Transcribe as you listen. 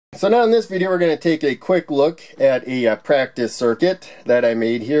So now in this video we're going to take a quick look at a practice circuit that I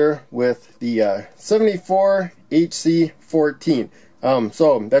made here with the 74HC14.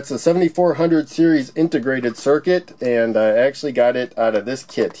 So that's a 7400 series integrated circuit, and I actually got it out of this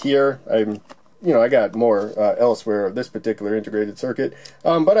kit here. I got more elsewhere of this particular integrated circuit,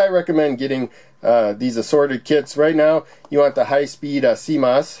 but I recommend getting these assorted kits. Right now you want the high-speed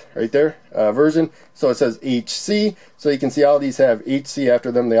CMOS right there version, so it says HC, so you can see all these have HC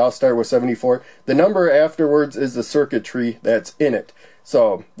after them. They all start with 74. The number afterwards is the circuitry that's in it.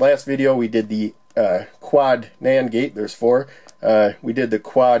 So last video we did the quad NAND gate. There's 4. We did the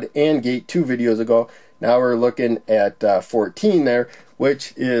quad AND gate 2 videos ago. Now we're looking at 14 there,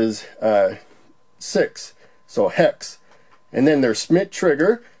 which is 6, so hex. And then there's Schmitt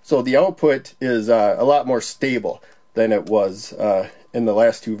trigger, so the output is a lot more stable than it was in the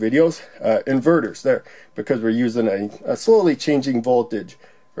last 2 videos. Inverters there, because we're using a slowly changing voltage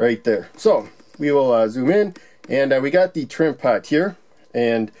right there. So we will zoom in, and we got the trim pot here,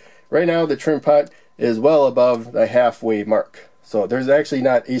 and right now the trim pot is well above the halfway mark. So there's actually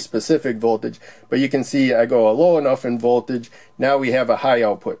not a specific voltage, but you can see I go low enough in voltage. Now we have a high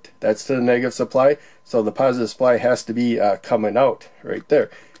output. That's to the negative supply, so the positive supply has to be coming out right there.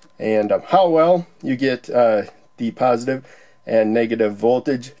 And how well you get the positive and negative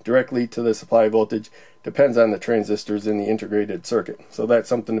voltage directly to the supply voltage depends on the transistors in the integrated circuit. So that's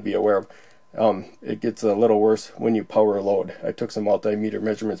something to be aware of. It gets a little worse when you power load. I took some multimeter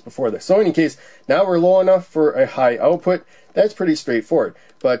measurements before this. So in any case, now we're low enough for a high output. That's pretty straightforward.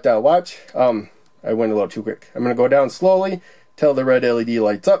 But watch, I went a little too quick. I'm going to go down slowly till the red LED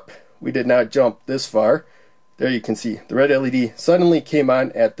lights up. We did not jump this far. There you can see the red LED suddenly came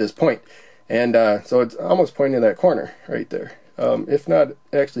on at this point. And so it's almost pointing in that corner right there. If not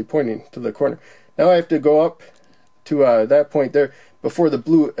actually pointing to the corner. Now I have to go up to that point there before the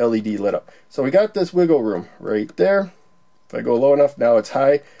blue LED lit up. So we got this wiggle room right there. If I go low enough, now it's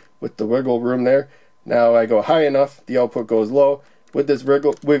high with the wiggle room there. Now I go high enough, the output goes low with this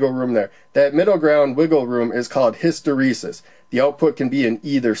wiggle room there. That middle ground wiggle room is called hysteresis. The output can be in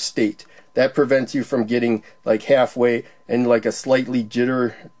either state. That prevents you from getting like halfway and like a slightly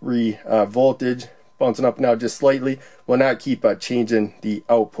jittery voltage bouncing up now just slightly will not keep changing the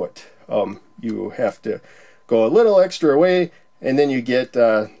output. You have to go a little extra away, and then you get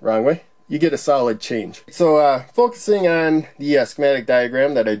wrong way, you get a solid change. So focusing on the schematic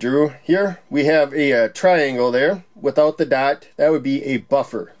diagram that I drew here, we have a triangle there without the dot. That would be a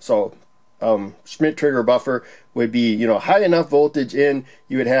buffer. So Schmitt trigger buffer would be, high enough voltage in,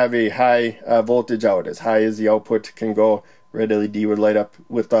 you would have a high voltage out, as high as the output can go. Red LED would light up.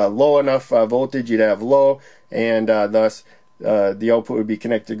 With low enough voltage, you'd have low, and thus the output would be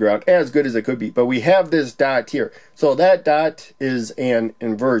connected to ground as good as it could be. But we have this dot here, so that dot is an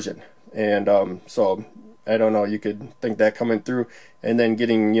inversion. And so I don't know, you could think that coming through and then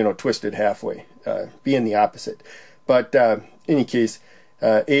getting twisted halfway, being the opposite. But in any case,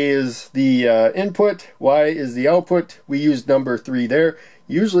 A is the input, Y is the output. We used number 3 there.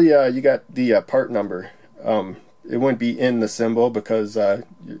 Usually you got the part number. It wouldn't be in the symbol because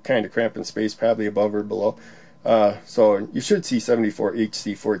you're kind of cramping space, probably above or below. So you should see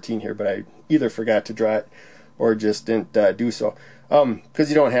 74HC14 here, but I either forgot to draw it or just didn't do so. Because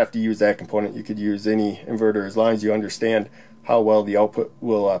you don't have to use that component. You could use any inverter as long as you understand how well the output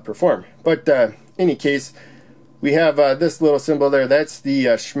will perform. But in any case, we have this little symbol there. That's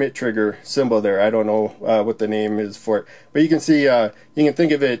the Schmitt trigger symbol there. I don't know what the name is for it. But you can see, you can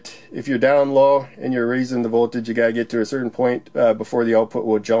think of it, if you're down low and you're raising the voltage, you got to get to a certain point before the output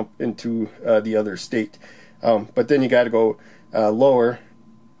will jump into the other state. But then you got to go lower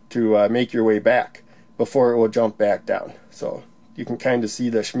to make your way back before it will jump back down. So you can kind of see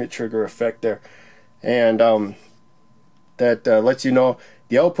the Schmitt trigger effect there. And that lets you know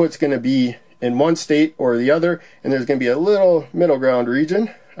the output's going to be in one state or the other, and there's going to be a little middle ground region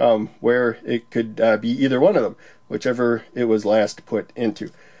where it could be either one of them, whichever it was last put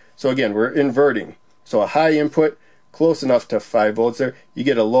into. So again, we're inverting. So a high input, close enough to 5 volts there, you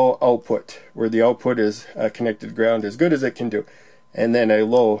get a low output where the output is connected to ground as good as it can do. And then a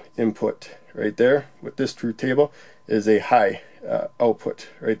low input right there with this truth table is a high output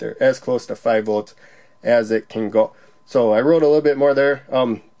right there, as close to 5 volts as it can go. So I wrote a little bit more there.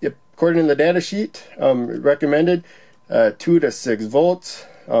 According to the data sheet, recommended 2 to 6 volts.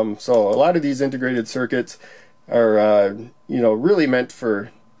 So a lot of these integrated circuits are really meant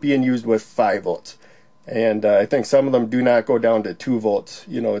for being used with 5 volts. And I think some of them do not go down to 2 volts.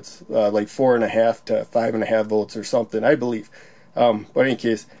 It's like 4.5 to 5.5 volts or something, I believe. But in any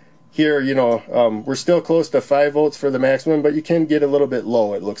case, here, you know, we're still close to 5 volts for the maximum, but you can get a little bit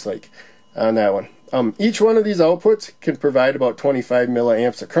low, it looks like, on that one. Each one of these outputs can provide about 25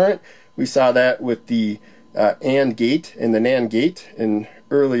 milliamps of current. We saw that with the AND gate and the NAND gate in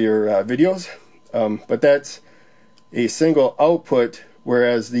earlier videos, but that's a single output,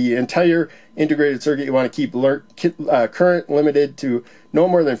 whereas the entire integrated circuit, you want to keep current limited to no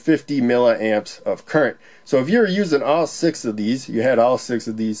more than 50 milliamps of current. So if you're using all 6 of these, you had all 6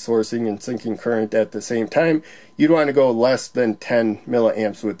 of these sourcing and sinking current at the same time, you'd want to go less than 10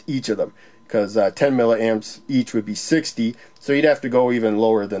 milliamps with each of them, because 10 milliamps each would be 60, so you'd have to go even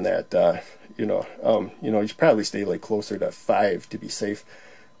lower than that. You should probably stay like closer to 5 to be safe.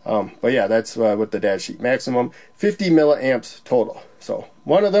 But yeah, that's with the data sheet. Maximum 50 milliamps total. So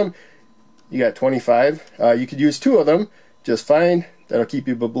one of them, you got 25. You could use 2 of them just fine. That'll keep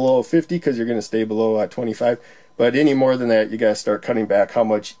you below 50 because you're going to stay below 25. But any more than that, you got to start cutting back how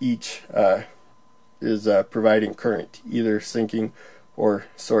much each is providing current, either sinking or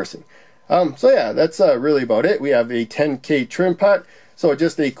sourcing. So yeah, that's really about it. We have a 10K trim pot. So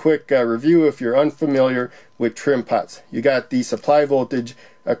just a quick review if you're unfamiliar with trim pots. You got the supply voltage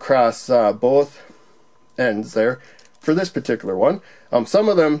across both ends there for this particular one. Some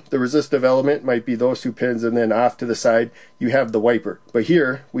of them, the resistive element might be those 2 pins, and then off to the side you have the wiper. But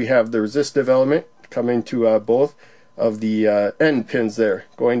here we have the resistive element coming to both of the end pins there,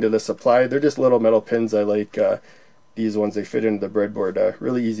 going to the supply. They're just little metal pins. I like these ones. They fit into the breadboard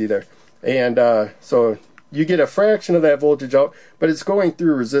really easy there. And so you get a fraction of that voltage out, but it's going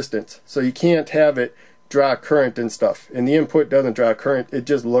through resistance, so you can't have it draw current and stuff. And the input doesn't draw current, it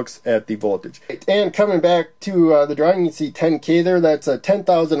just looks at the voltage. And coming back to the drawing, you see 10K there. That's a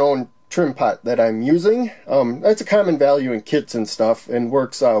 10,000 ohm trim pot that I'm using. That's a common value in kits and stuff, and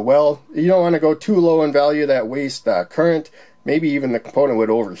works well. You don't want to go too low in value that waste current. Maybe even the component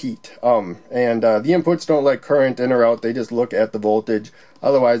would overheat. The inputs don't let current in or out, they just look at the voltage.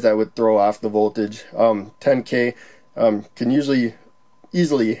 Otherwise that would throw off the voltage. 10K can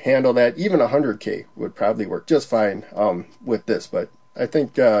easily handle that. Even 100K would probably work just fine with this, but I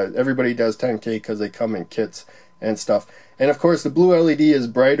think everybody does 10K because they come in kits and stuff. And of course the blue LED is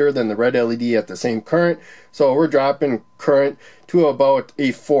brighter than the red LED at the same current, so we're dropping current to about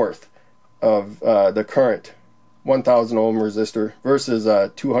 1/4 of the current 1000 ohm resistor versus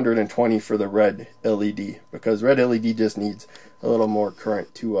 220 for the red LED, because red LED just needs a little more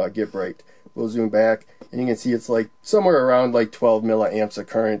current to get bright. We'll zoom back and you can see it's like somewhere around like 12 milliamps of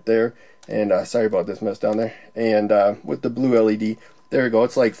current there. And sorry about this mess down there. And with the blue LED, there we go,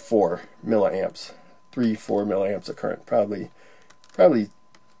 it's like 4 milliamps, 3-4 milliamps of current, probably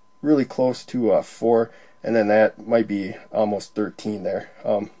really close to 4, and then that might be almost 13 there.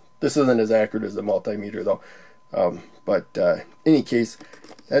 This isn't as accurate as the multimeter though. But in any case,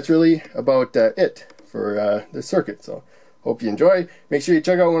 that's really about it for this circuit. So hope you enjoy. Make sure you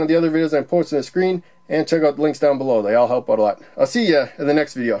check out one of the other videos I'm posting on the screen, and check out the links down below. They all help out a lot. I'll see you in the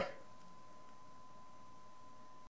next video.